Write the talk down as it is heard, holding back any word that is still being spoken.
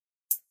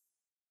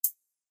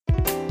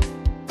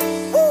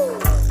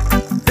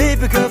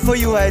girl, for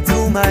you I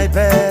do my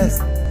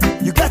best.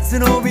 You got to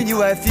know with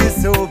you I feel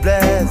so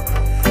blessed.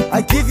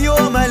 I give you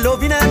all my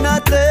loving and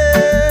not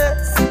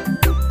less.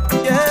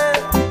 Yeah,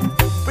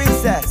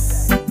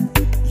 princess,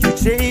 you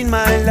changed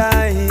my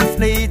life,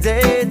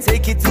 lady.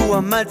 Take it to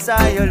a much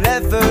higher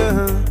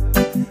level.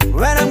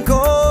 When I'm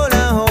cold,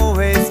 I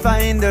always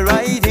find the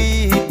right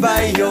heat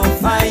by your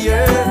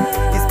fire.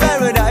 It's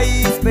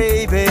paradise,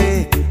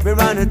 baby. We're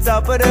on the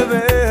top of the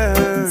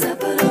world.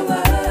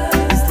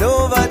 This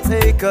love will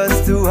take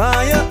us to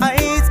higher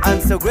heights.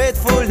 I'm so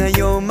grateful that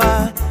you're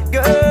my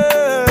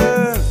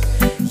girl.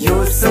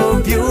 You're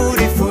so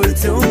beautiful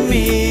to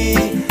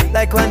me,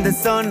 like when the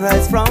sun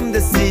rises from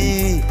the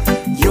sea.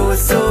 You're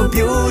so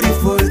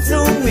beautiful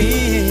to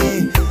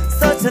me,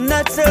 such a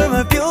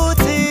natural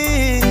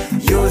beauty.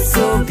 You're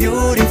so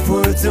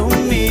beautiful to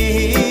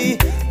me,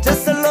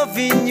 just a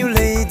loving you,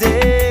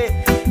 lady.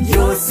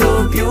 You're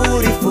so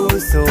beautiful,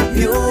 so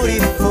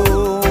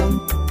beautiful.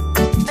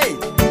 Hey,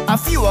 I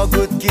feel a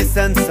good kiss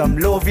and some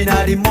loving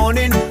in the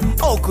morning.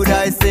 How could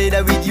I say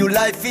that with you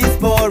life is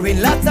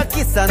boring? Lots of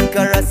kiss and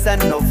caress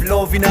and enough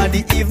loving in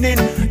the evening.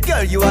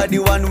 Girl, you are the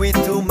one with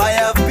whom I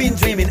have been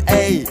dreaming.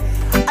 Hey,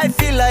 I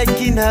feel like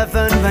in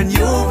heaven when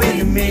you're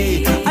with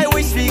me. I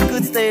wish we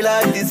could stay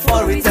like this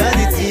for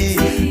eternity.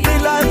 Me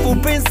life for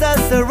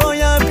princess, a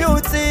royal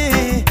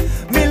beauty.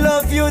 Me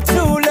love you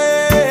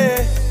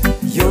truly.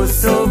 You're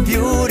so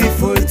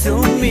beautiful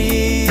to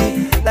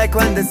me, like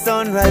when the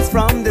sun rises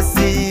from the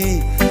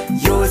sea.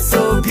 You're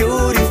so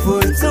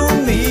beautiful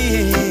to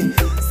me,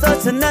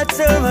 such a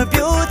natural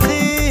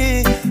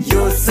beauty.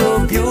 You're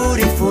so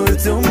beautiful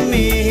to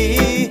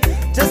me,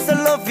 just a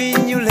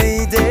loving you,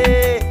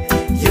 lady.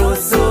 You're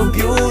so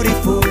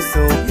beautiful,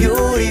 so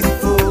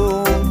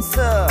beautiful.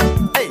 So,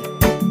 hey,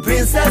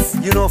 princess,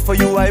 you know for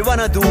you I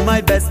wanna do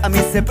my best. I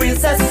miss a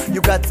princess,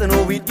 you got to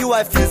know with you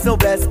I feel so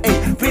blessed.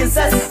 Hey,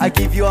 princess, I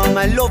give you all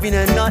my loving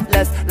and not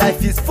less.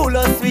 Life is full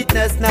of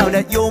sweetness now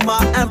that you're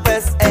my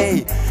empress.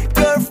 Hey,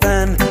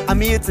 girlfriend,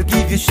 I'm here to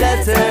give you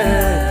shelter.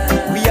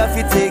 We have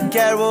to take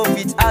care of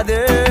each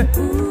other.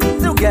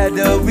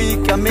 Together we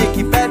can make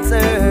it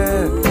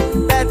better,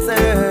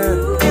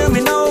 better. Hear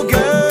me now,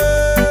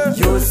 girl.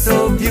 You're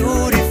so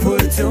beautiful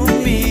to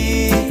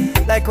me,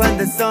 like when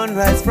the sun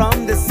rises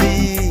from the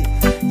sea.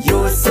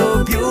 You're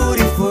so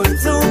beautiful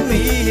to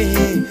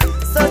me,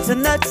 such a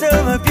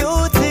natural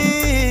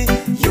beauty.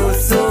 You're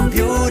so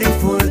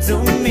beautiful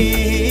to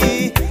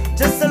me,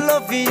 just a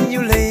loving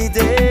you,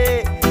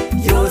 lady.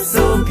 You're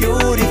so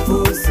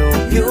beautiful,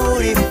 so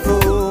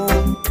beautiful.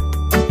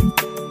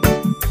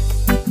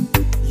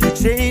 You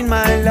changed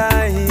my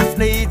life,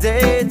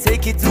 lady.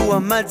 Take it to a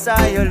much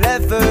higher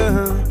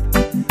level.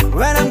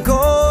 When I'm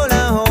cold,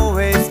 I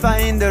always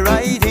find the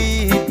right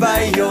heat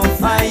by your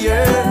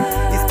fire.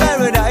 It's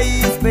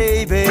paradise,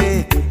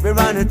 baby. We're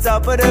on the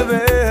top of the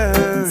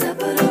world.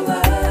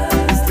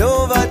 This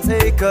love will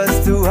take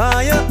us to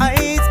higher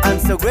heights. I'm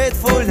so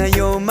grateful that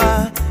you're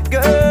my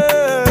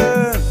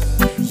girl.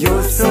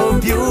 You're so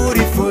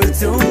beautiful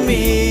to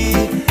me,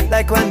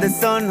 like when the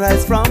sun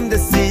rises from the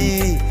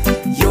sea.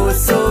 You're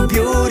so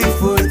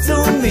beautiful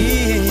to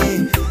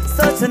me,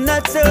 such a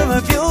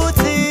natural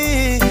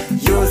beauty.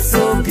 You're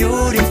so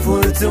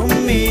beautiful to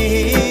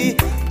me,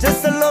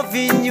 just a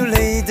loving you,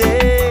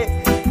 lady.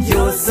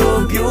 You're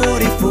so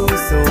beautiful,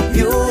 so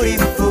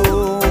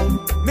beautiful.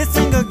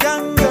 Missing a girl.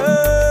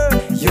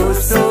 You're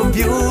so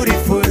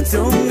beautiful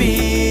to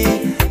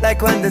me,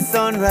 like when the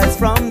sun rises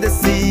from the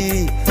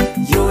sea.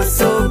 You're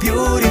so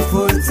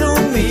beautiful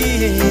to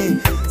me,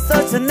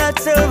 such a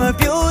natural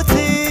beauty.